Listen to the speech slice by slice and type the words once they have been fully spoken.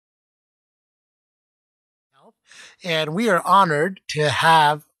Health. And we are honored to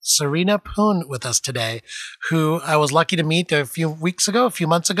have Serena Poon with us today, who I was lucky to meet a few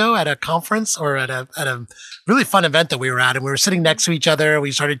months ago at a conference or at a really fun event that we were at. And we were sitting next to each other.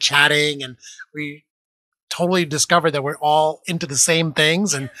 We started chatting and we totally discovered that we're all into the same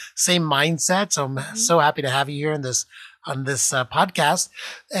things and same mindset. So I'm so happy to have you here on this podcast.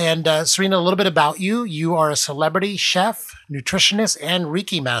 And Serena, a little bit about you. You are a celebrity chef, nutritionist, and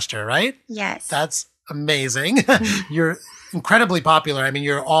Reiki master, right? Yes. That's amazing. You're incredibly popular. I mean,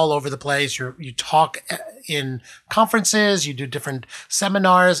 you're all over the place. You talk in conferences, you do different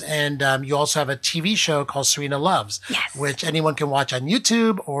seminars, and you also have a TV show called Serena Loves, Yes. which anyone can watch on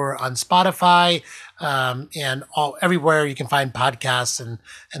YouTube or on Spotify, and everywhere you can find podcasts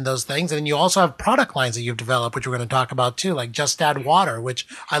and those things. And you also have product lines that you've developed, which we're going to talk about too, like Just Add Water, which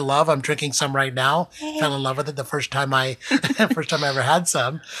I love. I'm drinking some right now. Fell in love with it the first time I ever had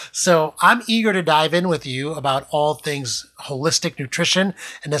some. So I'm eager to dive in with you about all things holistic nutrition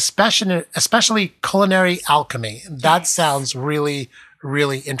and especially culinary alchemy. That sounds really,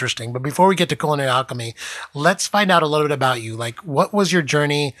 really interesting. But before we get to culinary alchemy, let's find out a little bit about you. Like, what was your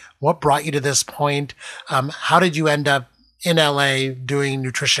journey? What brought you to this point? How did you end up in LA doing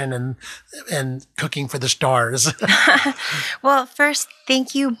nutrition and cooking for the stars? Well, first,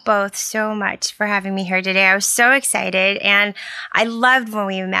 thank you both so much for having me here today. I was so excited and I loved when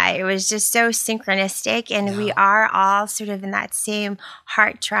we met. It was just so synchronistic, and we are all sort of in that same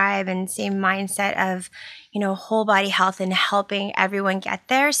heart tribe and same mindset of, whole body health and helping everyone get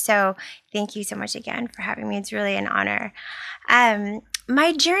there. So thank you so much again for having me. It's really an honor.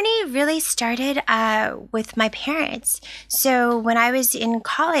 My journey really started with my parents. So when I was in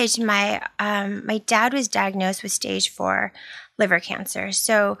college, my dad was diagnosed with stage 4 liver cancer.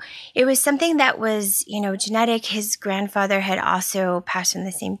 So it was something that was, genetic. His grandfather had also passed on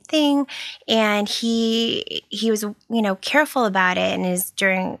the same thing, and he was, careful about it, and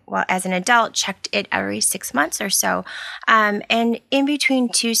as an adult, checked it every 6 months or so. And in between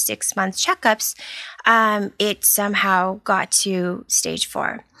 2 6-month checkups, it somehow got to stage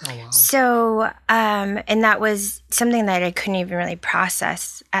 4. Oh, wow. So, and that was something that I couldn't even really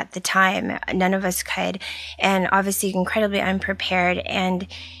process at the time. None of us could, and obviously incredibly unprepared. And,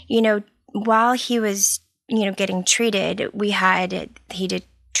 while he was, getting treated, he did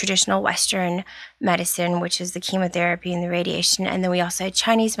traditional Western medicine, which is the chemotherapy and the radiation. And then we also had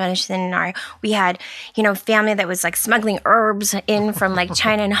Chinese medicine. We had, family that was like smuggling herbs in from like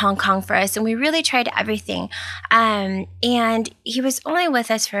China and Hong Kong for us. And we really tried everything. And he was only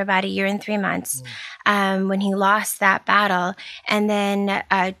with us for about 1 year and 3 months when he lost that battle. And then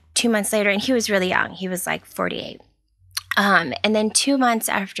 2 months later, and he was really young, he was like 48. And then 2 months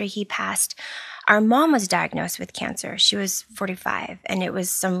after he passed, our mom was diagnosed with cancer. She was 45, and it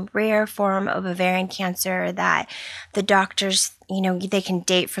was some rare form of ovarian cancer that the doctors, they can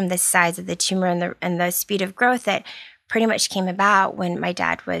date from the size of the tumor and the speed of growth that pretty much came about when my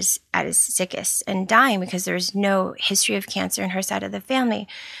dad was at his sickest and dying, because there was no history of cancer in her side of the family.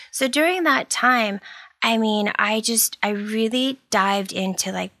 So during that time, I really dived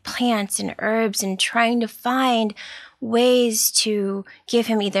into like plants and herbs and trying to find ways to give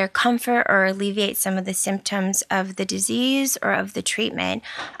him either comfort or alleviate some of the symptoms of the disease or of the treatment,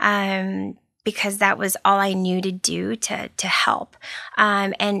 because that was all I knew to do to help.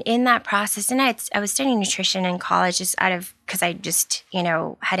 And in that process, and I was studying nutrition in college because I just,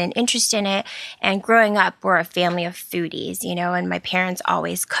 had an interest in it. And growing up, we're a family of foodies, and my parents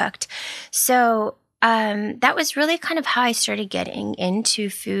always cooked. So that was really kind of how I started getting into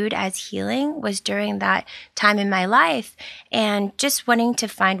food as healing, was during that time in my life, and just wanting to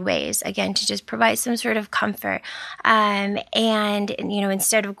find ways, again, to just provide some sort of comfort. And,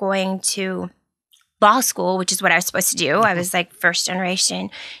 instead of going to law school, which is what I was supposed to do, I was like first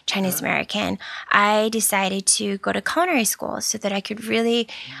generation Chinese American, I decided to go to culinary school so that I could really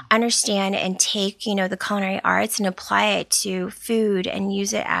understand and take, the culinary arts and apply it to food and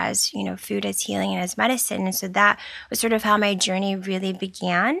use it as, food as healing and as medicine. And so that was sort of how my journey really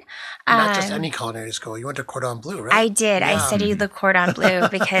began. Not just any culinary school. You went to Cordon Bleu, right? I did. Yeah. I studied the Cordon Bleu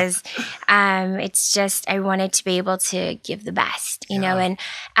because it's just, I wanted to be able to give the best, and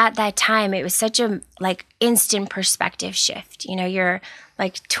at that time it was such a instant perspective shift. You're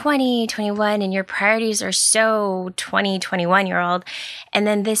like 20, 21, and your priorities are so 20, 21-year-old. And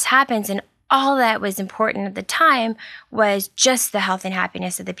then this happens, and all that was important at the time was just the health and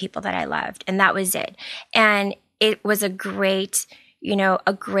happiness of the people that I loved. And that was it. And it was a great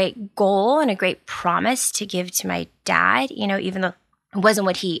goal and a great promise to give to my dad, even though it wasn't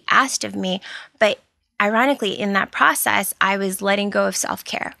what he asked of me. But ironically, in that process, I was letting go of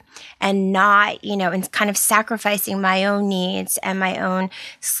self-care. and not, and kind of sacrificing my own needs and my own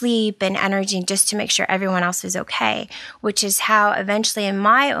sleep and energy just to make sure everyone else was okay, which is how eventually in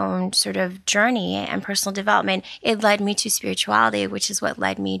my own sort of journey and personal development, it led me to spirituality, which is what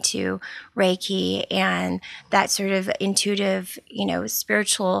led me to Reiki and that sort of intuitive,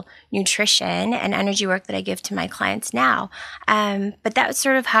 spiritual nutrition and energy work that I give to my clients now. But that was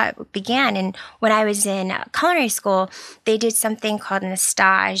sort of how it began. And when I was in culinary school, they did something called an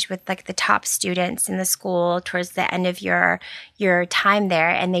stage with like the top students in the school towards the end of your time there.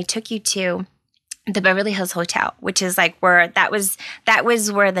 And they took you to the Beverly Hills Hotel, which is like where that was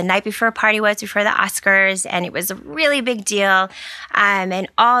where the night before party was before the Oscars. And it was a really big deal. And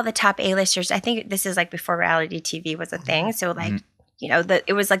all the top A-listers, I think this is like before reality TV was a thing. So like,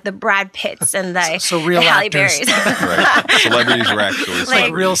 it was like the Brad Pitts and the, real the Halle actors. Berrys. Right. Celebrities were actually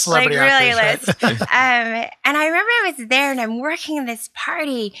like real celebrity actors. Right? And I remember I was there and I'm working this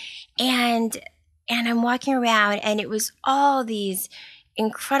party and I'm walking around and it was all these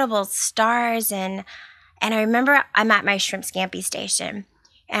incredible stars and I remember I'm at my shrimp scampi station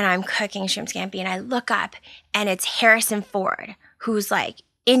and I'm cooking shrimp scampi and I look up and it's Harrison Ford, who's like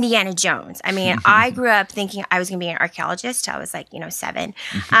Indiana Jones. I mean, I grew up thinking I was going to be an archaeologist. I was like, 7.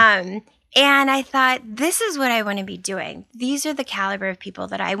 And I thought, this is what I want to be doing. These are the caliber of people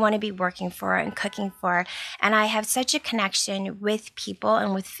that I want to be working for and cooking for. And I have such a connection with people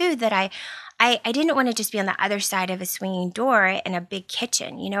and with food that I didn't want to just be on the other side of a swinging door in a big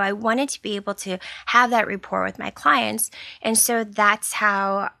kitchen. I wanted to be able to have that rapport with my clients. And so that's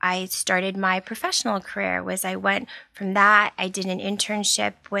how I started my professional career was I went from that. I did an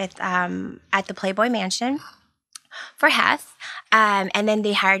internship with at the Playboy Mansion for Heth. And then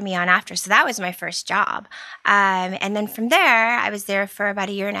they hired me on after. So that was my first job. And then from there, I was there for about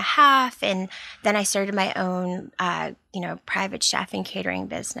 1.5 years. And then I started my own, private chef and catering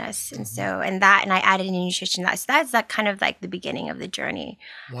business. And so, and I added in nutrition. That's that kind of like the beginning of the journey.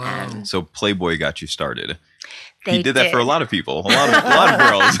 Wow. So Playboy got you started. They he did that for a lot of people, a lot of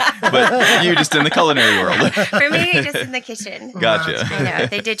girls, but you just in the culinary world. For me, just in the kitchen. Gotcha. I know.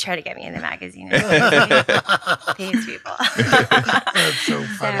 They did try to get me in the magazine. These people. That's so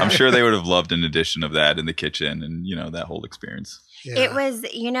funny. I'm sure they would have loved an edition of that in the kitchen and, that whole experience. Yeah. It was,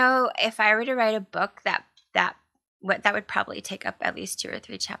 if I were to write a book that would probably take up at least 2 or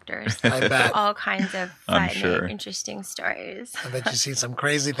 3 chapters. I bet. All kinds of I'm fun sure. and interesting stories. I bet you see some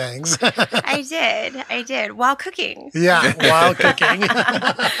crazy things. I did while cooking. Yeah, while cooking.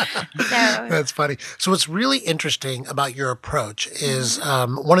 So, That's funny. So what's really interesting about your approach is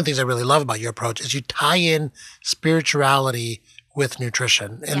one of the things I really love about your approach is you tie in spirituality with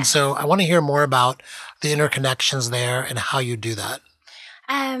nutrition. And so I want to hear more about the interconnections there and how you do that.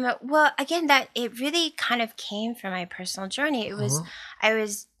 Well, again, that it really kind of came from my personal journey. It was, I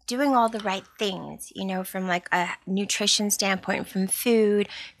was doing all the right things, from like a nutrition standpoint, from food,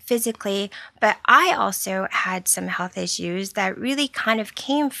 physically, but I also had some health issues that really kind of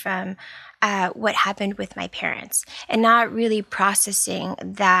came from what happened with my parents and not really processing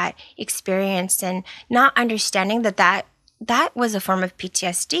that experience and not understanding that was a form of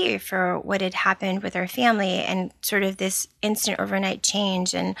PTSD for what had happened with our family and sort of this instant overnight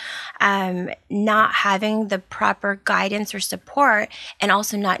change and not having the proper guidance or support and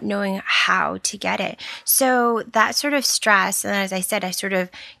also not knowing how to get it. So that sort of stress, and as I said, I sort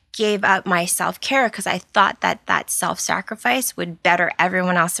of gave up my self-care because I thought that self-sacrifice would better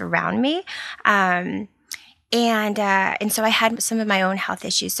everyone else around me. And so I had some of my own health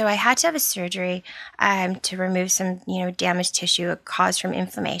issues. So I had to have a surgery to remove some, damaged tissue caused from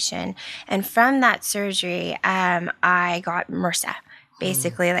inflammation. And from that surgery, I got MRSA,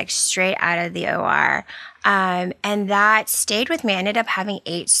 basically like straight out of the OR. And that stayed with me. I ended up having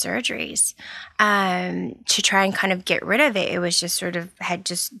 8 surgeries to try and kind of get rid of it. It was just sort of had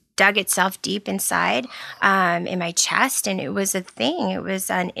just dug itself deep inside in my chest. And it was a thing. It was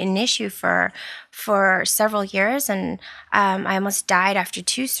an issue for several years. And I almost died after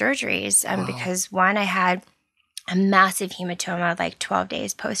 2 surgeries because one, I had a massive hematoma, like 12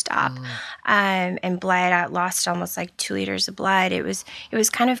 days post-op, and blood. I lost almost like 2 liters of blood. It was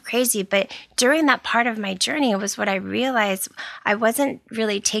kind of crazy. But during that part of my journey, it was what I realized I wasn't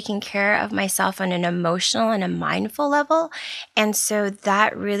really taking care of myself on an emotional and a mindful level. And so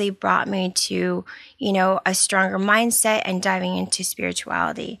that really brought me to, a stronger mindset and diving into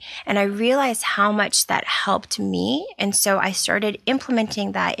spirituality. And I realized how much that helped me. And so I started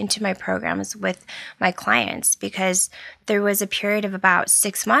implementing that into my programs with my clients because there was a period of about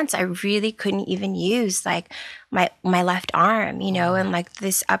 6 months I really couldn't even use like my left arm, and like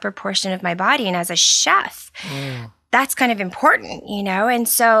this upper portion of my body. And as a chef, that's kind of important, And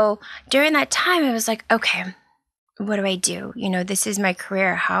so during that time, I was like, okay, what do I do? This is my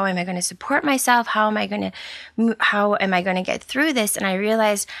career. How am I going to support myself? How am I going to get through this? And I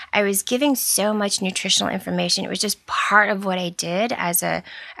realized I was giving so much nutritional information. It was just part of what I did as a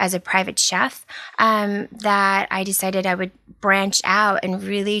private chef, that I decided I would branch out and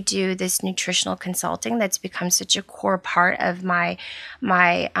really do this nutritional consulting that's become such a core part of my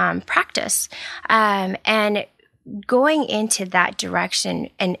practice. And going into that direction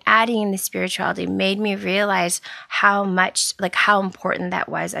and adding in the spirituality made me realize how important that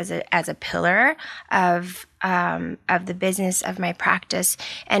was as a pillar of the business of my practice,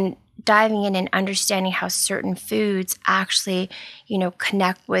 and diving in and understanding how certain foods actually,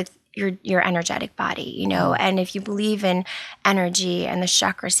 connect with your energetic body, and if you believe in energy and the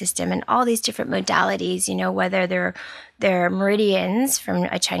chakra system and all these different modalities, whether they're meridians from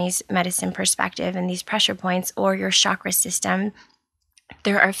a Chinese medicine perspective and these pressure points, or your chakra system,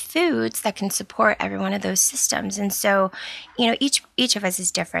 there are foods that can support every one of those systems. And so, each of us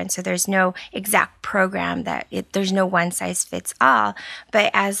is different. So there's no exact program there's no one size fits all. But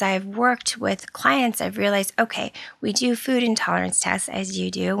as I've worked with clients, I've realized, okay, we do food intolerance tests as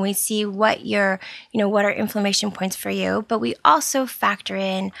you do. And we see what what are inflammation points for you, but we also factor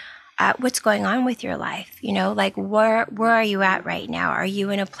in what's going on with your life, like where are you at right now? Are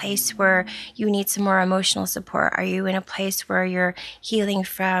you in a place where you need some more emotional support? Are you in a place where you're healing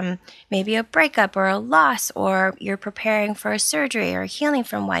from maybe a breakup or a loss, or you're preparing for a surgery or healing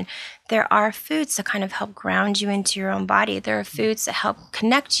from one? There are foods that kind of help ground you into your own body. There are foods that help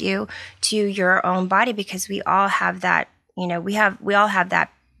connect you to your own body, because we all have that, we all have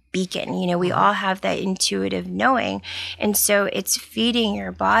that beacon, we all have that intuitive knowing. And so it's feeding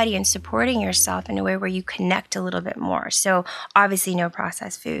your body and supporting yourself in a way where you connect a little bit more. So obviously no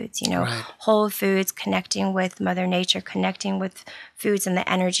processed foods, Right. Whole foods, connecting with Mother Nature, connecting with foods and the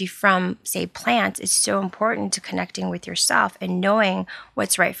energy from, say, plants is so important to connecting with yourself and knowing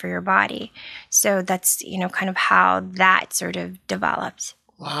what's right for your body. So that's, kind of how that sort of developed.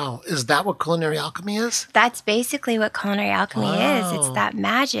 Wow. Is that what culinary alchemy is? That's basically what culinary alchemy is. It's Wow. that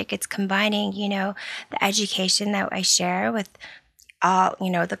magic. It's combining, the education that I share with all,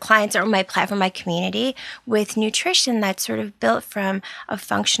 the clients or my platform, my community, with nutrition that's sort of built from a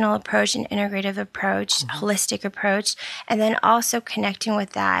functional approach, an integrative approach, holistic approach, and then also connecting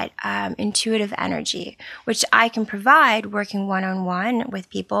with that intuitive energy, which I can provide working one-on-one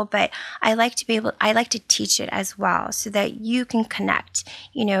with people, but I like to teach it as well, so that you can connect,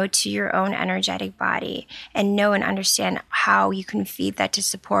 to your own energetic body and know and understand how you can feed that to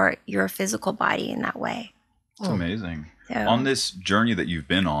support your physical body in that way. It's amazing. So, On this journey that you've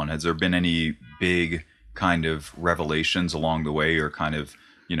been on, has there been any big kind of revelations along the way, or kind of,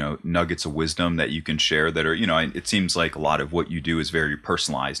 nuggets of wisdom that you can share that are, it seems like a lot of what you do is very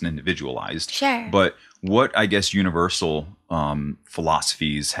personalized and individualized. Sure. But what, I guess, universal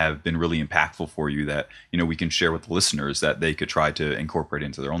philosophies have been really impactful for you that, we can share with the listeners that they could try to incorporate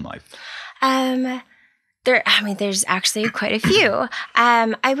into their own life? There's actually quite a few.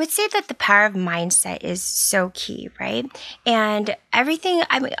 I would say that the power of mindset is so key, right? And everything,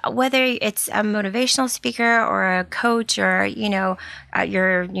 whether it's a motivational speaker or a coach or, your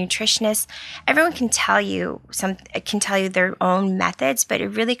nutritionist, everyone can tell you their own methods, but it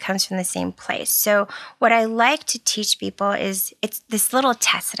really comes from the same place. So what I like to teach people is, it's this little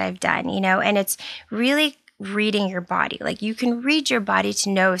test that I've done, and it's really reading your body. Like, you can read your body to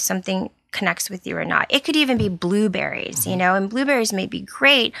know if something connects with you or not. It could even be blueberries, and blueberries may be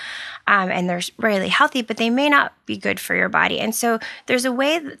great, and they're really healthy, but they may not be good for your body. And so there's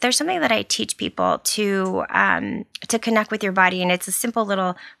something that I teach people to connect with your body, and it's a simple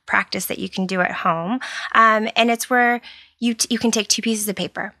little practice that you can do at home. And it's where you can take two pieces of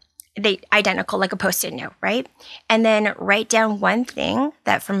paper, they identical, like a Post-it note, right? And then write down one thing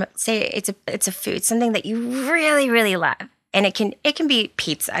that, from, say it's a food, something that you really, really love. And it can be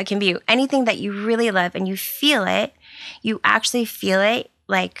pizza. It can be anything that you really love, and you feel it. You actually feel it,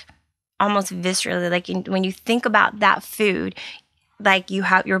 like almost viscerally. Like when you think about that food, like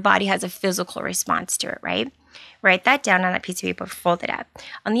your body has a physical response to it, right? Write that down on that piece of paper. Fold it up.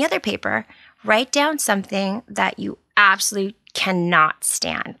 On the other paper, write down something that you absolutely cannot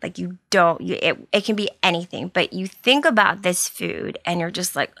stand. Like it can be anything, but you think about this food and you're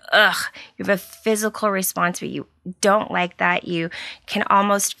just like, ugh, you have a physical response where you don't like that. You can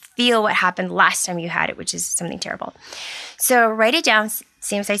almost feel what happened last time you had it, which is something terrible. So write it down,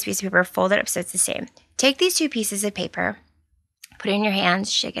 same size piece of paper, fold it up so it's the same. Take these two pieces of paper, put it in your hands,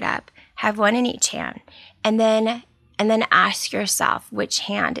 shake it up, have one in each hand, and then ask yourself which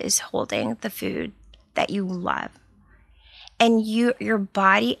hand is holding the food that you love. And your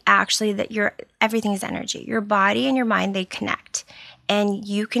body actually, everything is energy. Your body and your mind, they connect. And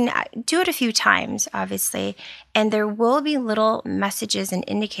you can do it a few times, obviously, and there will be little messages and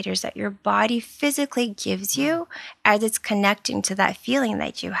indicators that your body physically gives you as it's connecting to that feeling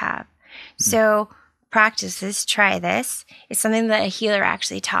that you have. So practice this, try this. It's something that a healer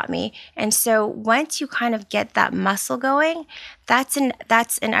actually taught me. And so once you kind of get that muscle going, that's an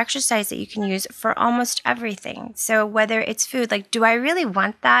exercise that you can use for almost everything. So whether it's food, like, do I really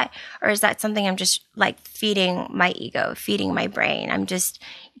want that? Or is that something I'm just like feeding my ego, feeding my brain? I'm just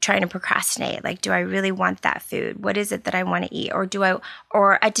trying to procrastinate. Like, do I really want that food? What is it that I want to eat?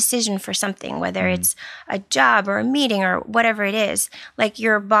 Or a decision for something, whether it's a job or a meeting or whatever it is. Like,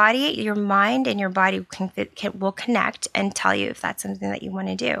 your body, your mind and your body will connect and tell you if that's something that you want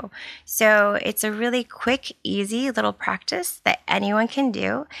to do. So it's a really quick, easy little practice that anyone can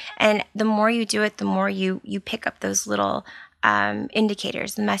do. And the more you do it, the more you pick up those little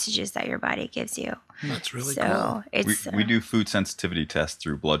indicators, the messages that your body gives you. That's really cool. We do food sensitivity tests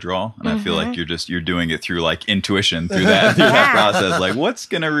through blood draw, and I feel like you're doing it through like intuition through that process. Like, what's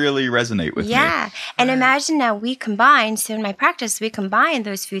gonna really resonate with me? Yeah, and imagine now we combine. So in my practice, we combine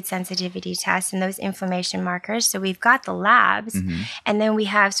those food sensitivity tests and those inflammation markers. So we've got the labs, and then we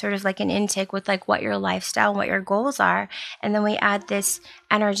have sort of like an intake with like what your lifestyle and what your goals are, and then we add this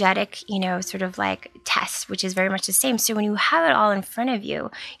energetic, sort of like test, which is very much the same. So when you have it all in front of you,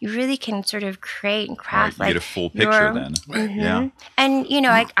 you really can sort of create and craft you get a full picture then. Yeah. And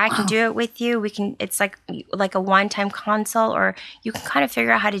I can do it with you. It's like a one-time consult, or you can kind of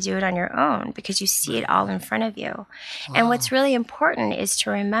figure out how to do it on your own because you see it all in front of you. Wow. And what's really important is to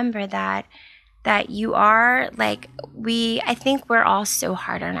remember that you are I think we're all so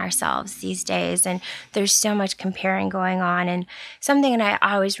hard on ourselves these days, and there's so much comparing going on. And something that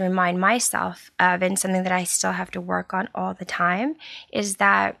I always remind myself of, and something that I still have to work on all the time, is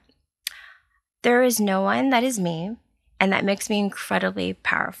that there is no one that is me, and that makes me incredibly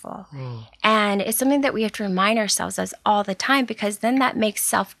powerful. And it's something that we have to remind ourselves of all the time, because then that makes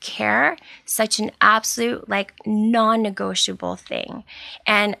self-care such an absolute non-negotiable thing.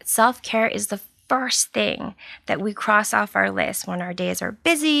 And self-care is the first thing that we cross off our list when our days are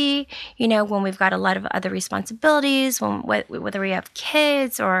busy, when we've got a lot of other responsibilities, whether we have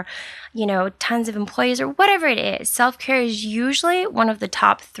kids or, tons of employees or whatever it is. Self-care is usually one of the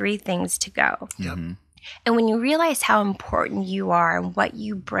top 3 things to go. Yep. And when you realize how important you are and what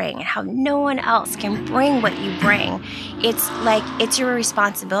you bring and how no one else can bring what you bring, it's your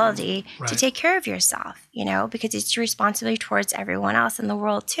responsibility to take care of yourself, because it's your responsibility towards everyone else in the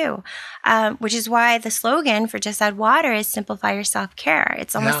world too. Which is why the slogan for Just Add Water is simplify your self-care.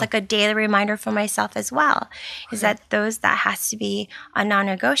 It's almost like a daily reminder for myself as well, is that has to be a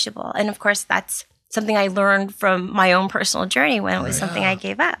non-negotiable. And of course, that's something I learned from my own personal journey when it was something I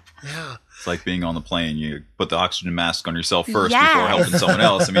gave up. Yeah. It's like being on the plane. You put the oxygen mask on yourself first before helping someone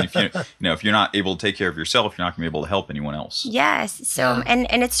else. I mean, if you're not able to take care of yourself, you're not going to be able to help anyone else. Yes. So, and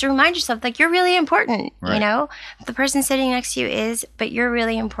it's to remind yourself, you're really important, the person sitting next to you is, but you're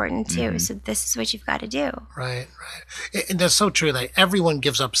really important too. So this is what you've got to do. Right. And that's so true. Like, everyone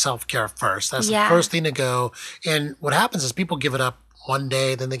gives up self-care first. That's the first thing to go. And what happens is people give it up one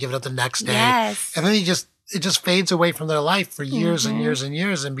day, then they give it up the next day. Yes. And then it just fades away from their life for years and years and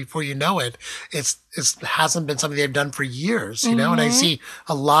years. And before you know it, it hasn't been something they've done for years, And I see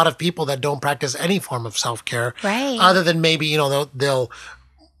a lot of people that don't practice any form of self-care, other than maybe, they'll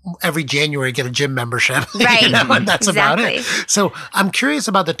every January get a gym membership, right? And that's about it. So I'm curious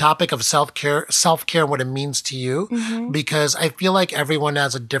about the topic of self-care, and what it means to you, because I feel like everyone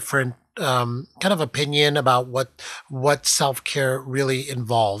has a different kind of opinion about what self-care really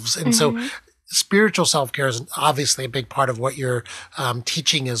involves. And so spiritual self-care is obviously a big part of what you're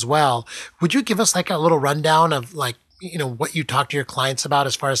teaching as well. Would you give us a little rundown of what you talk to your clients about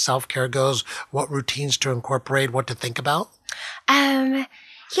as far as self-care goes, what routines to incorporate, what to think about?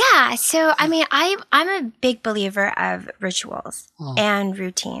 Yeah. So, I mean, I'm a big believer of rituals and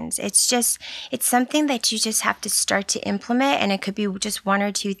routines. It's something that you just have to start to implement, and it could be just 1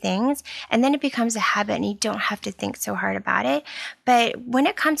 or 2 things, and then it becomes a habit and you don't have to think so hard about it. But when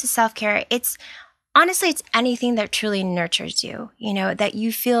it comes to self-care, honestly, it's anything that truly nurtures you, that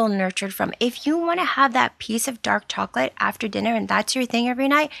you feel nurtured from. If you want to have that piece of dark chocolate after dinner and that's your thing every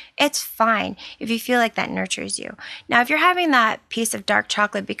night, it's fine if you feel like that nurtures you. Now, if you're having that piece of dark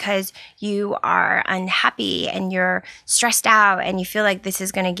chocolate because you are unhappy and you're stressed out and you feel like this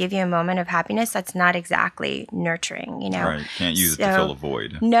is going to give you a moment of happiness, that's not exactly nurturing, Right. Can't use it to fill a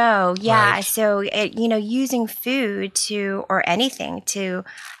void. No. Yeah. Right. So, using food or anything to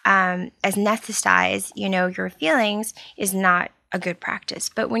anesthetize criticize, your feelings is not a good practice.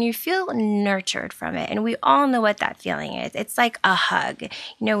 But when you feel nurtured from it, and we all know what that feeling is, it's like a hug.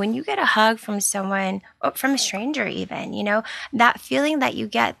 When you get a hug from someone, or from a stranger even, that feeling that you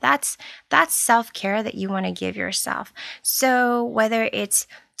get, that's self-care that you want to give yourself. So whether it's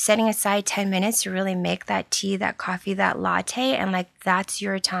setting aside 10 minutes to really make that tea, that coffee, that latte, and like that's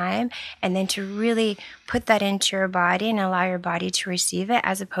your time, and then to really put that into your body and allow your body to receive it,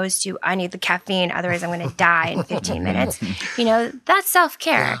 as opposed to, I need the caffeine, otherwise I'm going to die in 15 minutes. That's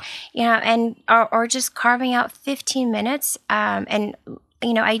self-care. And or just carving out 15 minutes, and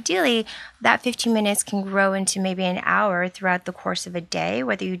ideally that 15 minutes can grow into maybe an hour throughout the course of a day,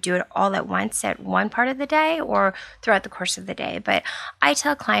 whether you do it all at once at one part of the day or throughout the course of the day. But I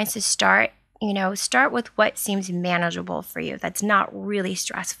tell clients to start with what seems manageable for you. That's not really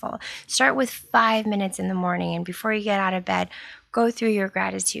stressful. Start with 5 minutes in the morning, and before you get out of bed, go through your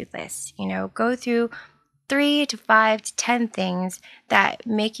gratitude list. Go through 3 to 5 to 10 things that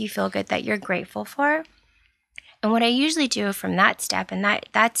make you feel good, that you're grateful for. And what I usually do from that step, and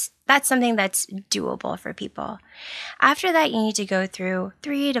that's something that's doable for people. After that, you need to go through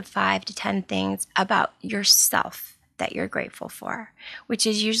 3 to 5 to 10 things about yourself that you're grateful for, which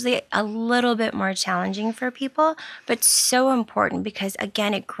is usually a little bit more challenging for people, but so important because,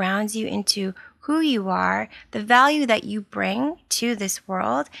 again, it grounds you into who you are, the value that you bring to this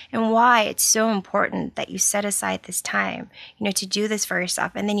world, and why it's so important that you set aside this time, to do this for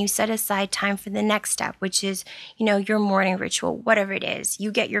yourself. And then you set aside time for the next step, which is, your morning ritual, whatever it is.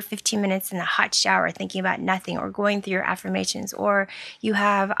 You get your 15 minutes in a hot shower thinking about nothing, or going through your affirmations, or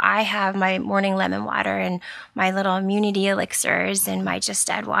I have my morning lemon water and my little immunity elixirs and my Just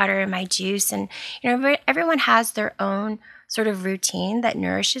Add water and my juice. And, everyone has their own sort of routine that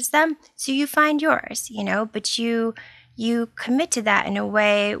nourishes them. So you find yours, but you commit to that in a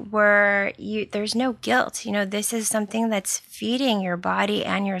way where there's no guilt. This is something that's feeding your body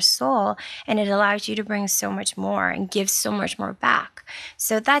and your soul, and it allows you to bring so much more and give so much more back.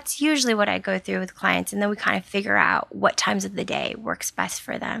 So that's usually what I go through with clients. And then we kind of figure out what times of the day works best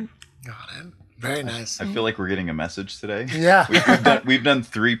for them. Got it. Very nice. I feel like we're getting a message today. Yeah. We've done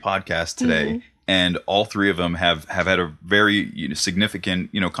 3 podcasts today. Mm-hmm. And all 3 of them have had a very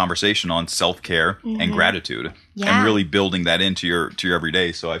significant conversation on self-care and gratitude, and really building that into your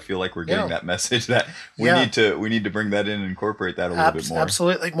everyday. So I feel like we're getting that message that we need to bring that in and incorporate that a little bit more.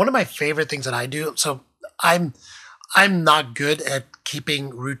 Absolutely. One of my favorite things that I do. So I'm not good at keeping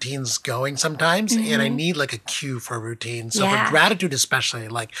routines going sometimes, and I need like a cue for a routine. So for gratitude especially,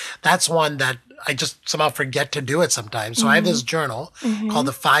 like that's one that I just somehow forget to do it sometimes. So I have this journal called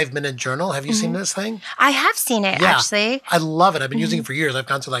the 5-minute journal. Have you seen this thing? I have seen it, actually. I love it. I've been using it for years. I've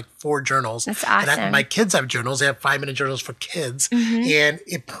gone through like 4 journals. That's awesome. And my kids have journals. They have 5-minute journals for kids. And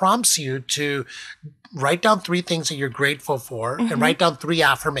it prompts you to write down 3 things that you're grateful for, and write down 3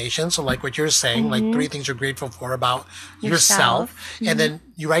 affirmations. So like what you're saying, like 3 things you're grateful for about yourself. And then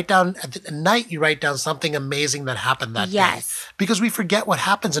you write down at night, you write down something amazing that happened that day. Because we forget what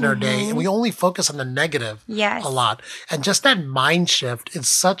happens in our day, and we only focus on the negative a lot. And just that mind shift is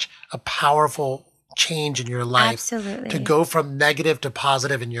such a powerful change in your life. Absolutely. To go from negative to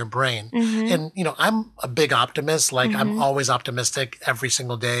positive in your brain. And, I'm a big optimist. Like I'm always optimistic every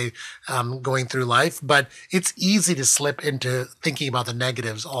single day going through life, but it's easy to slip into thinking about the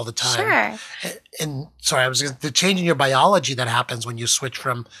negatives all the time. Sure. And sorry, the change in your biology that happens when you switch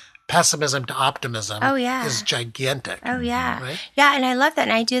from pessimism to optimism is gigantic. Right? Yeah, and I love that.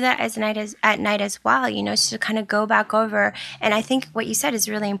 And I do that at night as well, to kind of go back over. And I think what you said is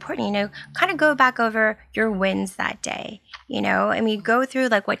really important, kind of go back over your wins that day. Go through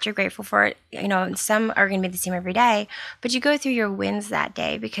like what you're grateful for. Some are going to be the same every day, but you go through your wins that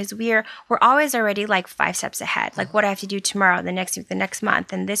day, because we're always already like 5 steps ahead. Like what I have to do tomorrow, the next week, the next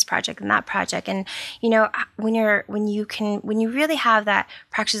month, and this project and that project. And when you really have that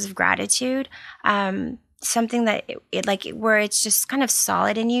practice of gratitude, something that where it's just kind of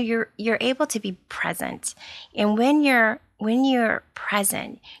solid in you, you're able to be present. And when you're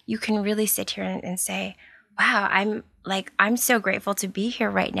present, you can really sit here and say, wow, I'm so grateful to be here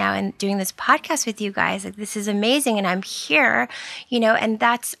right now and doing this podcast with you guys. Like, this is amazing, and I'm here, and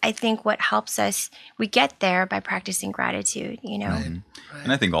that's, I think, what helps us. We get there by practicing gratitude, Right.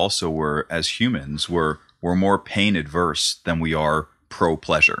 And I think also as humans, we're more pain adverse than we are pro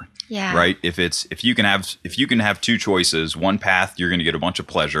pleasure. Yeah. Right. If you can have 2 choices, one path you're going to get a bunch of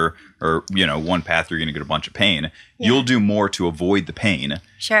pleasure, or one path you're going to get a bunch of pain. You'll do more to avoid the pain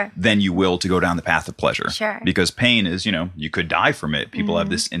than you will to go down the path of pleasure. Sure. Because pain is, you could die from it. People have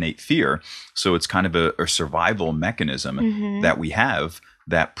this innate fear. So it's kind of a survival mechanism that we have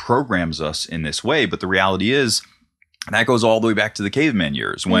that programs us in this way. But the reality is, that goes all the way back to the caveman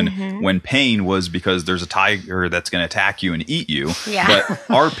years when pain was because there's a tiger that's going to attack you and eat you. Yeah.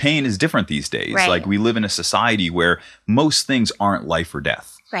 But our pain is different these days. Right. Like we live in a society where most things aren't life or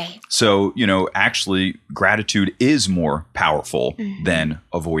death. Right. So, actually gratitude is more powerful than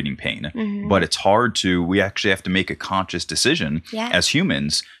avoiding pain. But it's hard we actually have to make a conscious decision as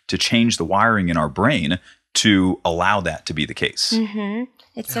humans to change the wiring in our brain to allow that to be the case.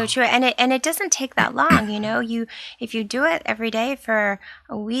 It's so true. And it doesn't take that long, if you do it every day for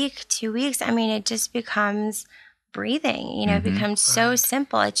a week, 2 weeks, I mean, it just becomes breathing, it becomes so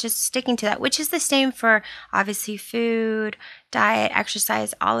simple. It's just sticking to that, which is the same for obviously food, diet,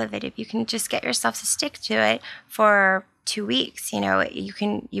 exercise, all of it. If you can just get yourself to stick to it for 2 weeks, you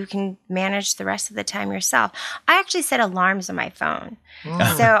can manage the rest of the time yourself. I actually set alarms on my phone.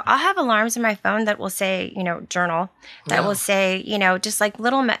 So I'll have alarms on my phone that will say, journal, that will say, just like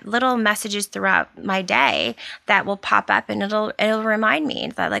little messages throughout my day that will pop up, and it'll remind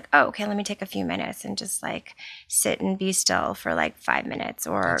me that like, oh, okay, let me take a few minutes and just like sit and be still for like 5 minutes,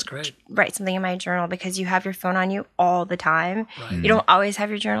 or write something in my journal, because you have your phone on you all the time. Right. You don't always have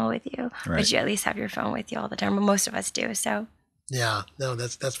your journal with you, but you at least have your phone with you all the time. Well, most of us do. So. Yeah, no,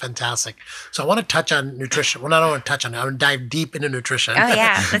 that's fantastic. So I want to touch on nutrition. Well, I don't want to touch on it. I want to dive deep into nutrition. Oh,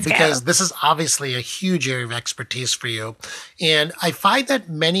 yeah, let's because this is obviously a huge area of expertise for you. And I find that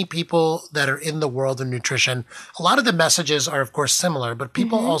many people that are in the world of nutrition, a lot of the messages are, of course, similar, but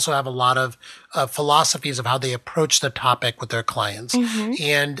people also have a lot of philosophies of how they approach the topic with their clients.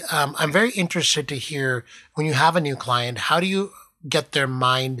 And I'm very interested to hear, when you have a new client, how do you get their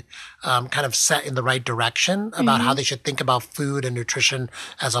mind kind of set in the right direction about how they should think about food and nutrition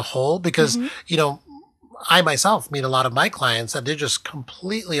as a whole? Because, I myself meet a lot of my clients that they're just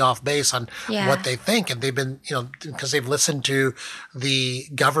completely off base on what they think. And they've been, because they've listened to the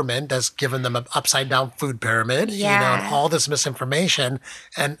government that's given them an upside down food pyramid, and all this misinformation.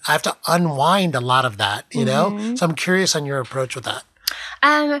 And I have to unwind a lot of that, So I'm curious on your approach with that.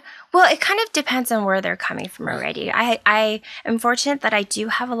 Well, it kind of depends on where they're coming from already. I am fortunate that I do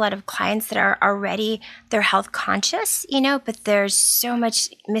have a lot of clients that are already, they're health conscious, but there's so much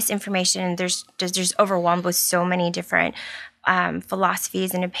misinformation, and there's overwhelmed with so many different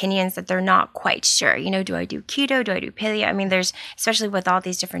philosophies and opinions that they're not quite sure. Do I do keto? Do I do paleo? I mean, there's, especially with all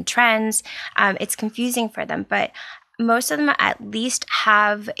these different trends, it's confusing for them. But most of them at least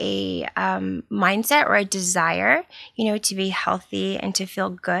have a mindset or a desire, to be healthy and to feel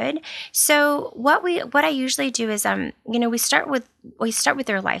good. So what I usually do is, we start with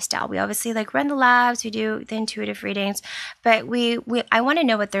their lifestyle. We obviously run the labs, we do the intuitive readings, but I want to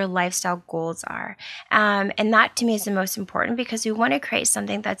know what their lifestyle goals are. And that to me is the most important, because we want to create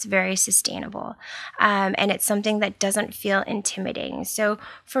something that's very sustainable. And it's something that doesn't feel intimidating. So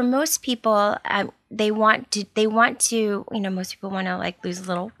for most people, they want to, most people want to lose a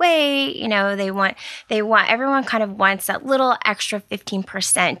little weight, everyone kind of wants that little extra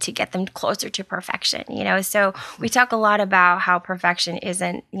 15% to get them closer to perfection, so we talk a lot about how perfection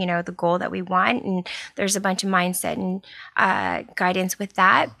isn't, the goal that we want. And there's a bunch of mindset and guidance with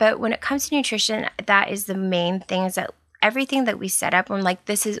that. But when it comes to nutrition, that is the main thing, is that everything that we set up, I'm like,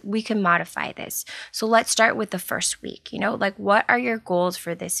 we can modify this. So let's start with the first week, what are your goals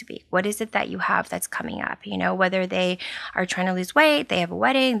for this week? What is it that you have that's coming up? Whether they are trying to lose weight, they have a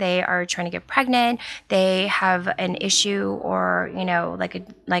wedding, they are trying to get pregnant, they have an issue, or,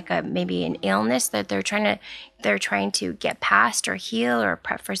 maybe an illness that they're trying to get past or heal or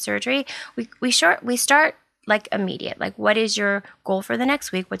prep for surgery. We start immediate, what is your goal for the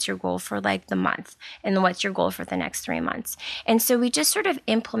next week? What's your goal for the month? And then what's your goal for the next 3 months? And so we just sort of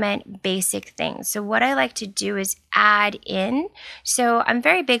implement basic things. So what I like to do is add in. So I'm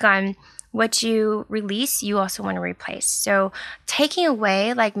very big on what you release, you also want to replace. So taking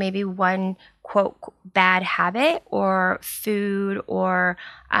away maybe one quote bad habit or food or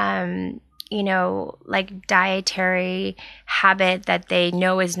dietary habit that they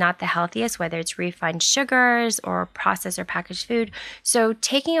know is not the healthiest, whether it's refined sugars or processed or packaged food. So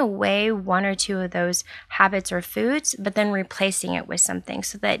taking away one or two of those habits or foods, but then replacing it with something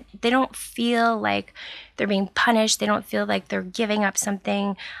so that they don't feel like they're being punished. They don't feel like they're giving up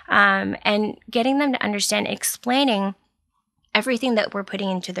something, and getting them to understand, explaining everything that we're putting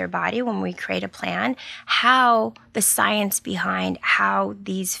into their body when we create a plan, how the science behind how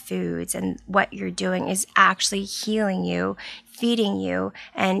these foods and what you're doing is actually healing you feeding you,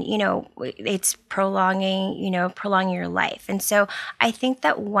 and, it's prolonging your life. And so I think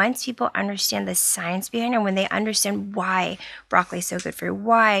that once people understand the science behind it, when they understand why broccoli is so good for you,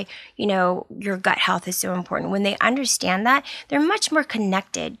 why, your gut health is so important, when they understand that, they're much more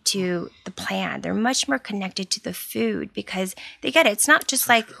connected to the plant. They're much more connected to the food because they get it. It's not just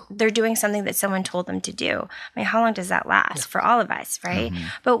like they're doing something that someone told them to do. I mean, how long does that last for all of us, right?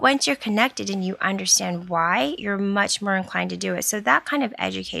 But once you're connected and you understand why, you're much more inclined to do it. So that kind of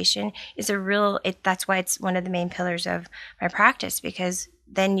education is that's why it's one of the main pillars of my practice, because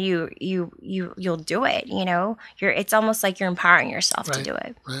then you'll do it. It's almost like you're empowering yourself to do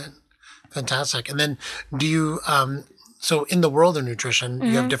it. Right. Fantastic. And then do you, so in the world of nutrition,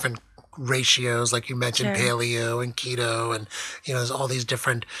 you have different ratios, like you mentioned, paleo and keto, and there's all these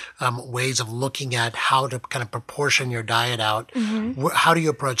different ways of looking at how to kind of proportion your diet out. How do you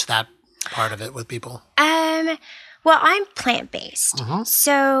approach that part of it with people? Well, I'm plant-based.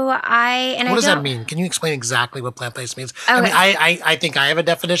 So what does that mean? Can you explain exactly what plant-based means? Okay. I mean, I think I have a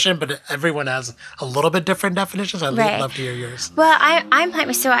definition, but everyone has a little bit different definitions. I'd love to hear yours. Well, I'm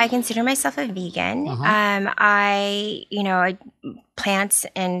plant-based, so I consider myself a vegan. Plants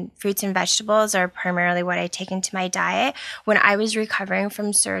and fruits and vegetables are primarily what I take into my diet. When I was recovering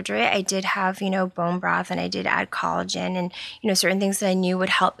from surgery, I did have, bone broth, and I did add collagen and, certain things that I knew would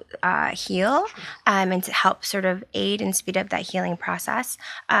help heal and to help sort of aid and speed up that healing process,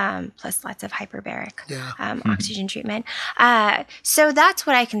 plus lots of hyperbaric oxygen treatment. So that's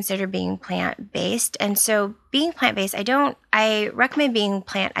what I consider being plant-based. And so being plant-based, I recommend being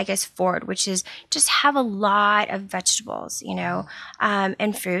forward, which is just have a lot of vegetables,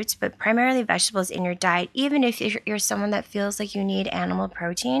 and fruits, but primarily vegetables in your diet, even if you're someone that feels like you need animal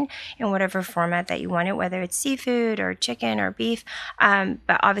protein in whatever format that you want it, whether it's seafood or chicken or beef,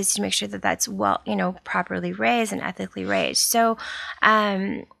 but obviously to make sure that that's properly raised and ethically raised. So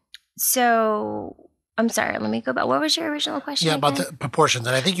I'm sorry, let me go back. What was your original question? Yeah, about the proportions.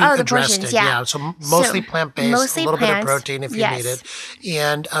 And I think you addressed it. Yeah. So mostly plant-based, a little bit of protein if you need it.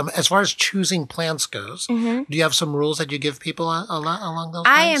 And as far as choosing plants goes, do you have some rules that you give people along those lines?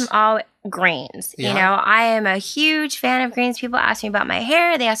 I am all greens. I am a huge fan of greens. People ask me about my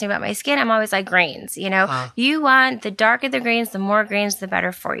hair. They ask me about my skin. I'm always like, greens. You want the darker the greens, the more greens, the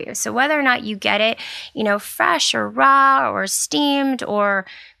better for you. So whether or not you get it, fresh or raw or steamed or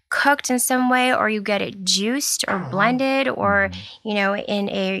cooked in some way, or you get it juiced or blended or, in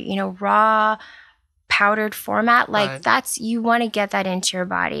a, raw powdered format, that's, you want to get that into your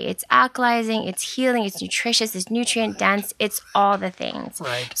body. It's alkalizing, it's healing, it's nutritious, it's nutrient dense, it's all the things.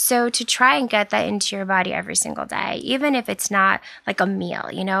 Right. So to try and get that into your body every single day, even if it's not like a meal,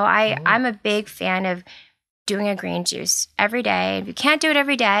 I'm a big fan of doing a green juice every day. If you can't do it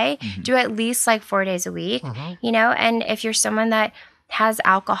every day, do at least 4 days a week, and if you're someone that has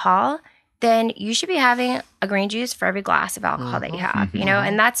alcohol, then you should be having a green juice for every glass of alcohol that you have,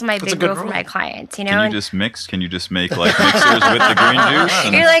 and that's my big rule for my clients, Can you just mix? Can you just make mixers with the green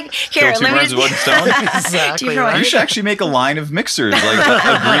juice? You're like, here, let me just... one stone? Exactly. You should actually make a line of mixers, like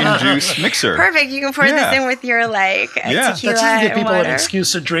a green juice mixer. Perfect. You can pour this in with your tequila That's just to give people an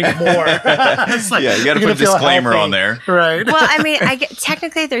excuse to drink more. You got to put a disclaimer on there. Right. Well, I mean,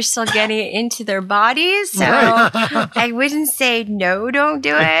 technically they're still getting it into their bodies, so I wouldn't say no, don't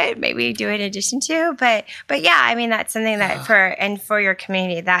do it. Maybe do it in addition to, but yeah, I mean, that's something that for your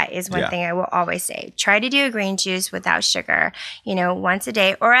community, that is one thing I will always say. Try to do a green juice without sugar, once a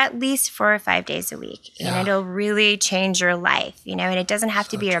day, or at least 4 or 5 days a week. And it'll really change your life, and it doesn't have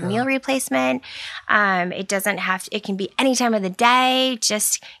to be a meal replacement. It can be any time of the day.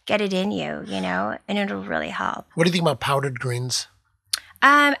 Just get it in you, and it'll really help. What do you think about powdered greens?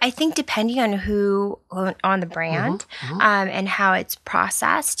 I think depending on on the brand and how it's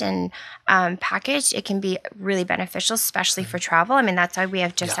processed and packaged, it can be really beneficial, especially for travel. I mean, that's why we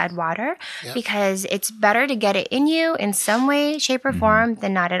have Just Add Water, because it's better to get it in you in some way, shape, or form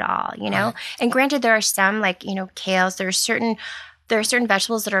than not at all, Right. And granted, there are some kales, there are certain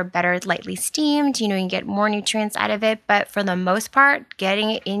vegetables that are better lightly steamed, you can get more nutrients out of it. But for the most part,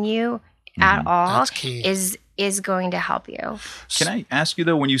 getting it in you at all is going to help you. Can I ask you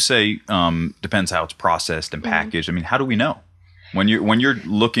though, when you say depends how it's processed and packaged, I mean, how do we know when you're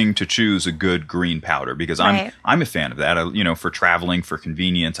looking to choose a good green powder? Because I'm a fan of that. For traveling, for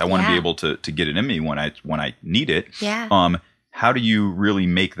convenience, I want to be able to get it in me when I need it. Yeah. How do you really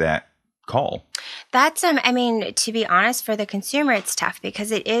make that call? That's I mean, to be honest, for the consumer, it's tough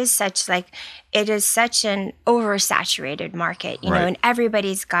because it is such it is such an oversaturated market, you know, Right. and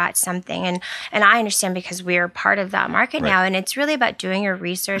everybody's got something. And I understand because we're part of that market Right. now. And it's really about doing your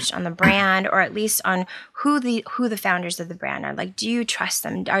research on the brand, or at least on who the founders of the brand are. Like, do you trust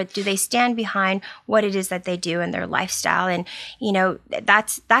them? Or do they stand behind what it is that they do and their lifestyle? And, you know,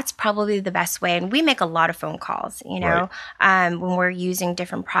 that's probably the best way. And we make a lot of phone calls, you know, when we're using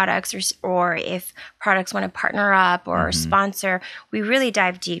different products, or if products want to partner up or sponsor, we really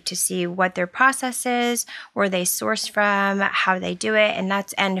dive deep to see what their process is, where they source from, how they do it,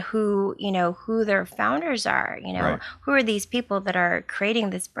 and who, you know, who their founders are, you know, who are these people that are creating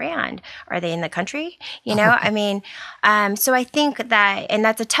this brand? Are they in the country? You know, I mean, so I think that, and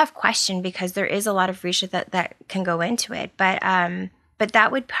that's a tough question because there is a lot of research that can go into it, but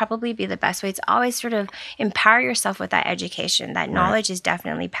that would probably be the best way. It's always sort of empower yourself with that education. That knowledge is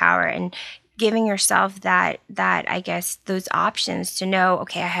definitely power, and giving yourself that I guess those options to know,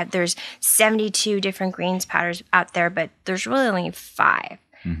 okay, there's 72 different greens powders out there, but there's really only 5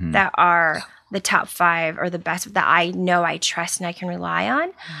 that are the top 5 or the best that I know I trust and I can rely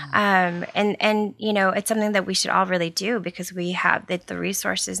on. And you know, it's something that we should all really do because we have the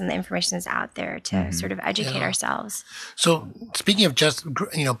resources and the information is out there to sort of educate ourselves. So speaking of just,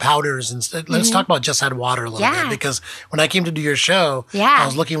 you know, powders and stuff, let's talk about Just Add Water a little bit, because when I came to do your show, I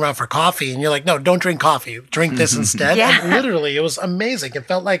was looking around for coffee and you're like, no, don't drink coffee, drink this instead. And literally it was amazing. It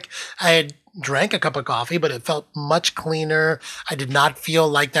felt like I had drank a cup of coffee, but it felt much cleaner. I did not feel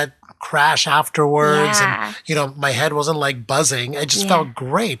like that crash afterwards, and you know, my head wasn't like buzzing. It just felt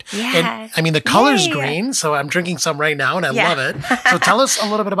great. And I mean, the color's green, so I'm drinking some right now and I love it. So tell us a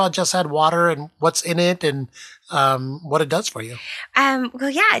little bit about Just Add Water and what's in it and what it does for you. Well,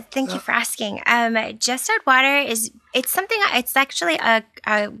 thank you for asking. Just Add Water it's actually a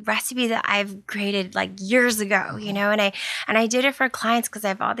recipe that I've created like years ago, you know, and I did it for clients because I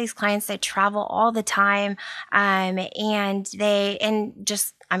have all these clients that travel all the time,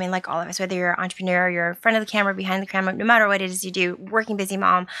 I mean, like all of us, whether you're an entrepreneur, you're in front of the camera, behind the camera, no matter what it is you do, working busy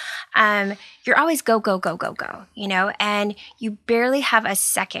mom, you're always go, go, go, go, go, you know, and you barely have a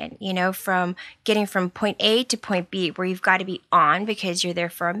second, you know, from getting from point A to point B where you've got to be on because you're there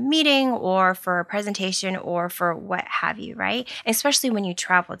for a meeting or for a presentation or for what have you, right? And especially when you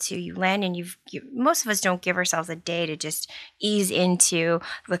travel too, you land and most of us don't give ourselves a day to just ease into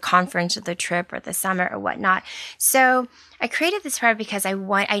the conference or the trip or the summit or whatnot. So I created this product because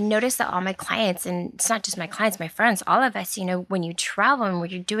I noticed that all my clients, and it's not just my clients, my friends, all of us, you know, when you travel and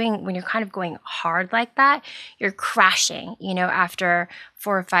when you're kind of going hard like that, you're crashing, you know, after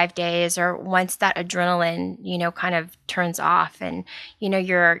 4 or 5 days, or once that adrenaline, you know, kind of turns off and, you know,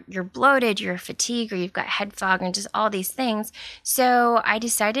 you're bloated, you're fatigued, or you've got head fog and just all these things. So I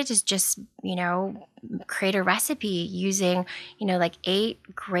decided to just, you know, create a recipe using, you know, like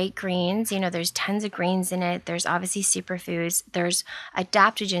 8 great greens. You know, there's tons of greens in it. There's obviously superfoods. There's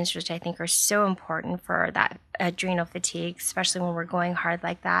adaptogens, which I think are so important for that adrenal fatigue, especially when we're going hard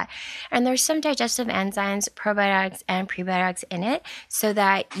like that. And there's some digestive enzymes, probiotics and prebiotics in it so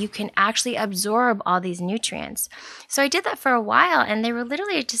that you can actually absorb all these nutrients. So I did that for a while, and they were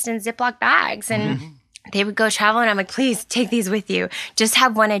literally just in Ziploc bags. And they would go travel, and I'm like, please take these with you. Just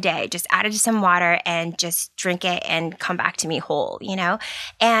have one a day. Just add it to some water and just drink it and come back to me whole, you know?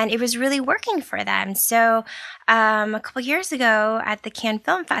 And it was really working for them. So a couple years ago at the Cannes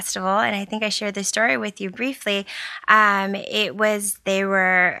Film Festival, and I think I shared this story with you briefly, there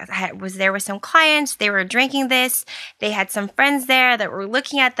with some clients. They were drinking this. They had some friends there that were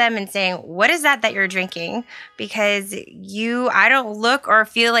looking at them and saying, what is that you're drinking? Because I don't look or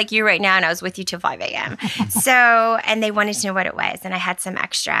feel like you right now, and I was with you till 5 a.m. So, and they wanted to know what it was, and I had some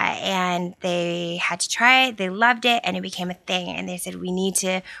extra, and they had to try it. They loved it, and it became a thing. And they said, we need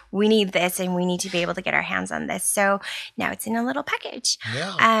this, and we need to be able to get our hands on this. So now it's in a little package.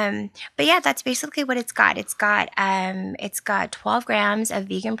 But yeah, that's basically what it's got. It's got 12 grams of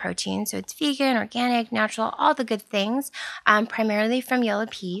vegan protein. So it's vegan, organic, natural, all the good things, primarily from yellow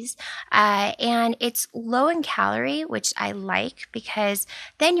peas. And it's low in calorie, which I like because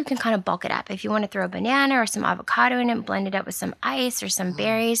then you can kind of bulk it up. If you want to throw a banana or some avocado in it, blend it up with some ice or some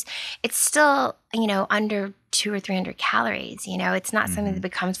berries, it's still, you know, under 200 or 300 calories. You know, it's not something that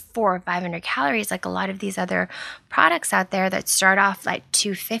becomes 400 or 500 calories like a lot of these other products out there that start off like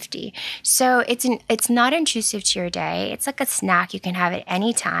 250. So it's not intrusive to your day. It's like a snack. You can have it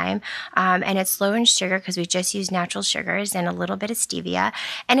any time. And it's low in sugar because we just use natural sugars and a little bit of stevia.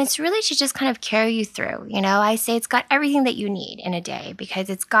 And it's really to just kind of carry you through. You know, I say it's got everything that you need in a day because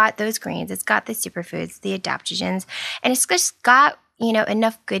it's got those greens, it's got the superfoods, the adaptogens, and it's just got,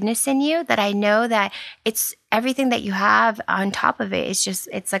 enough goodness in you that I know that it's everything that you have on top of it is just,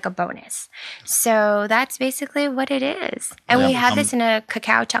 it's like a bonus. So that's basically what it is. And we have this in a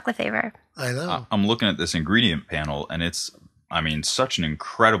cacao chocolate flavor. I know. I'm looking at this ingredient panel, and it's, such an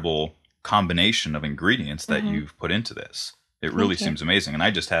incredible combination of ingredients that you've put into this. It really seems amazing. And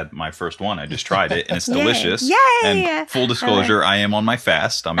I just had my first one. I just tried it, and it's delicious. Yay! And full disclosure, I am on my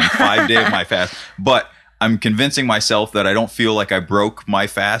fast. I'm in 5 day of my fast. But I'm convincing myself that I don't feel like I broke my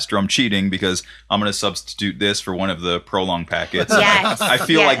fast or I'm cheating, because I'm going to substitute this for one of the Prolong packets. Yes. I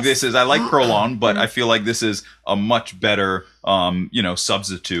feel like this is, I like Prolong, but I feel like this is a much better,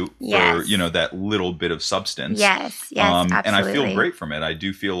 substitute for, that little bit of substance. Yes, absolutely. And I feel great from it. I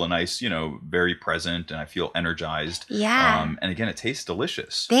do feel a nice, very present, and I feel energized. Yeah. And again, it tastes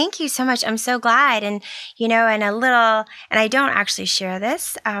delicious. Thank you so much. I'm so glad. And, and I don't actually share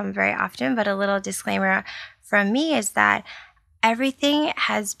this very often, but a little disclaimer from me is that everything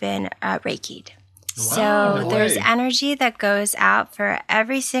has been Reiki'd. Wow, so there's energy that goes out for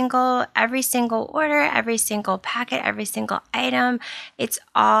every single order, every single packet, every single item. It's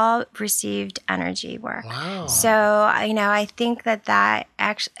all received energy work. Wow. So, I think that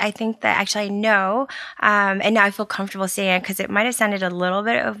actually I know, and now I feel comfortable saying it, because it might have sounded a little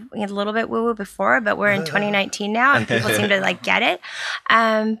bit woo-woo before, but we're in 2019 now and people seem to get it.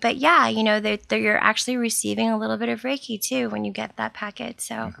 But yeah, you're actually receiving a little bit of Reiki too when you get that packet.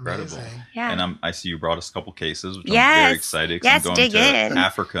 So incredible. Yeah. And I see you brought us a couple cases, which Yes. I'm very excited, because I'm going to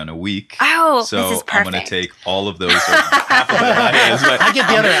Africa in a week. Oh, so this is I'm going to perfect. take all of those. Half of them, I get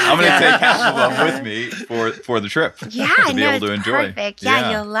the other half. I'm going to take half of them with me for the trip. Yeah, to be able to it's enjoy. perfect.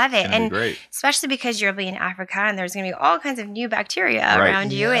 Yeah, you'll love it. It's gonna be great. Especially because you'll be in Africa and there's going to be all kinds of new bacteria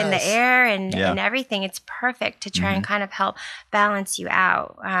around you in the Yes. air and everything. It's perfect to try and kind of help balance you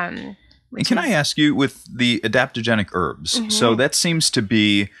out. And can I ask you, with the adaptogenic herbs, so that seems to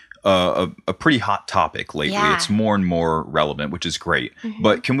be a pretty hot topic lately. Yeah. It's more and more relevant, which is great.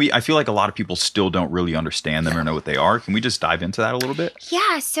 But I feel like a lot of people still don't really understand them or know what they are. Can we just dive into that a little bit?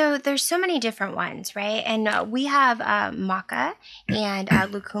 Yeah, so there's so many different ones, right? And we have maca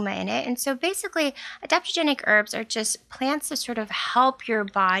and lucuma in it. And so basically, adaptogenic herbs are just plants that sort of help your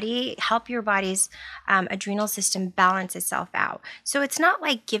body's adrenal system balance itself out. So it's not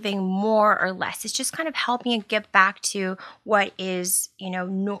like giving more or less. It's just kind of helping it get back to what is,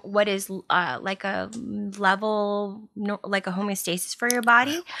 what is like a level, like a homeostasis for your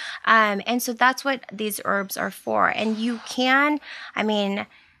body. And so that's what these herbs are for. And you can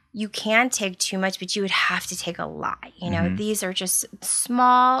take too much, but you would have to take a lot. These are just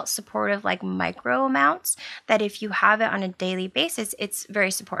small, supportive, like micro amounts that if you have it on a daily basis, it's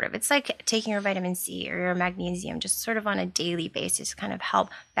very supportive. It's like taking your vitamin C or your magnesium, just sort of on a daily basis, kind of help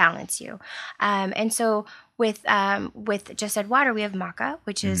balance you. And so with Just Add Water, we have maca,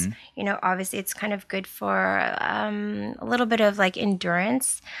 which is, obviously it's kind of good for a little bit of like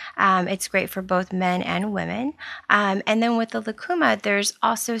endurance. It's great for both men and women. And then with the lucuma, there's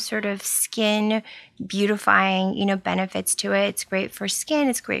also sort of skin beautifying, benefits to it. It's great for skin.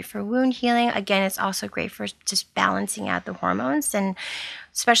 It's great for wound healing. Again, it's also great for just balancing out the hormones. And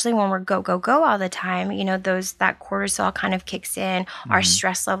especially when we're go all the time, that cortisol kind of kicks in, our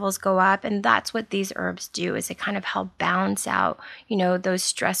stress levels go up. And that's what these herbs do, is it kind of help balance out, those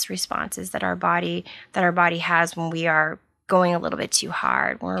stress responses that our body has when we are going a little bit too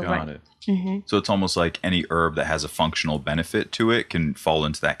hard. Got it. So it's almost like any herb that has a functional benefit to it can fall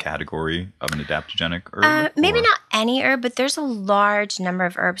into that category of an adaptogenic herb? Maybe not any herb, but there's a large number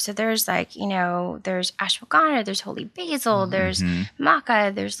of herbs. So there's there's ashwagandha, there's holy basil, there's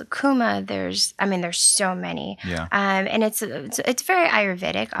maca, there's lucuma, there's so many. Yeah. And it's very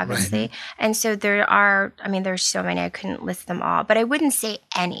Ayurvedic, obviously. Right. And so there's so many, I couldn't list them all, but I wouldn't say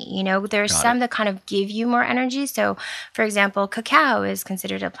any, there's some that kind of give you more energy. So for example, cacao is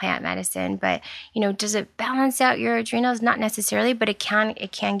considered a plant medicine. But does it balance out your adrenals? Not necessarily, but it can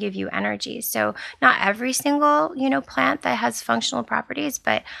give you energy. So not every single plant that has functional properties,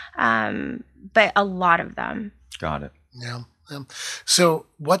 but a lot of them. Got it. Yeah. So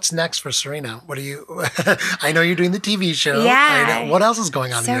what's next for Serena? What are you, I know you're doing the TV show. Yeah. What else is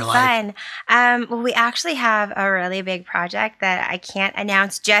going on in your life? Well, we actually have a really big project that I can't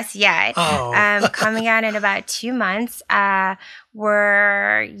announce just yet. Coming out in about 2 months,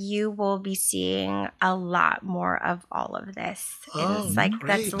 where you will be seeing a lot more of all of this. It's like,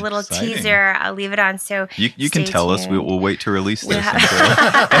 great. that's a little Exciting. teaser. I'll leave it on. So you can tell us. We'll wait to release this.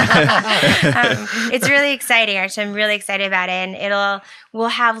 It's really exciting. Actually, I'm really excited about it. And we'll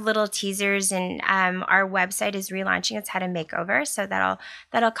have little teasers, and our website is relaunching. It's had a makeover, so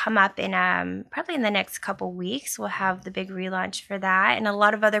that'll come up in probably in the next couple weeks. We'll have the big relaunch for that, and a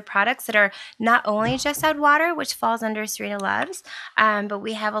lot of other products that are not only Just Add Water, which falls under Serena Loves, but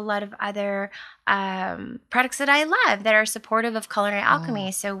we have a lot of other products that I love that are supportive of culinary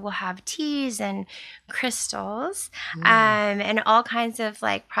alchemy. So we'll have teas and crystals, and all kinds of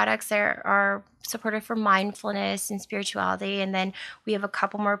like products that are supportive for mindfulness and spirituality. And then we have a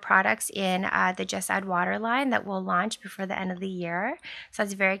couple more products in the Just Add Water line that will launch before the end of the year. So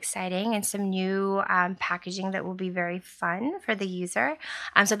that's very exciting, and some new packaging that will be very fun for the user.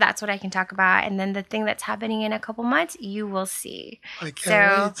 So that's what I can talk about. And then the thing that's happening in a couple months, you will see. I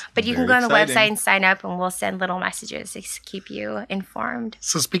can't wait. But you can go on the website and sign up, and we'll send little messages to keep you informed.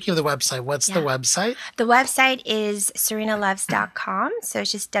 So speaking of the website, what's the website? The website is serenaloves.com. So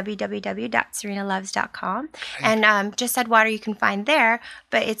it's just www.serenaloves.com. And Just Add Water you can find there,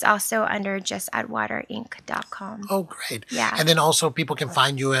 but it's also under justaddwaterinc.com. Oh, great. Yeah. And then also people can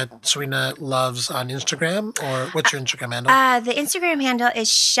find you at Serena Loves on Instagram, or what's your Instagram handle? The Instagram handle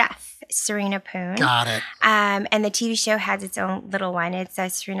is Chef Serena Poon. Got it. And the TV show has its own little one. It's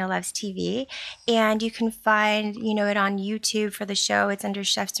Serena Loves TV. And you can find, it on YouTube for the show. It's under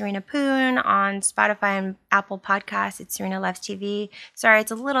Chef Serena Poon. On Spotify and Apple Podcasts, it's Serena Loves TV. Sorry,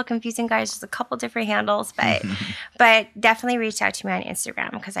 it's a little confusing, guys. There's a couple different handles, but definitely reach out to me on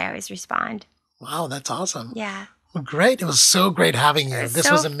Instagram because I always respond. Wow, that's awesome. Yeah. Well, great. It was so great having you. This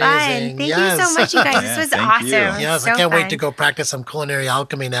so was amazing. Fun. Thank you so much, you guys. This was awesome. Yes, so I can't fun. wait to go practice some culinary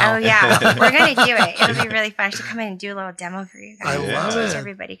alchemy now. Oh, yeah. We're going to do it. It'll be really fun. I should come in and do a little demo for you guys. I love it.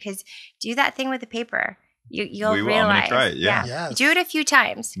 Everybody, because do that thing with the paper. You'll we will. realize. I'm gonna try it. Yeah. Yes. Do it a few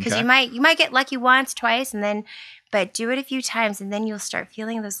times, because you might get lucky once, twice, and then, but do it a few times, and then you'll start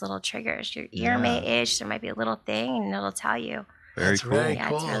feeling those little triggers. Your ear may itch. There might be a little thing, and it'll tell you. Very cool.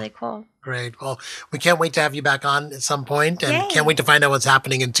 Yeah, it's really cool. Great. Well, we can't wait to have you back on at some point, and can't wait to find out what's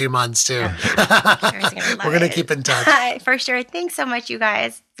happening in 2 months too. We're going to keep in touch. For sure. Thanks so much, you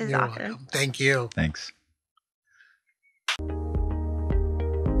guys. This is You're awesome. welcome. Thank you. Thanks.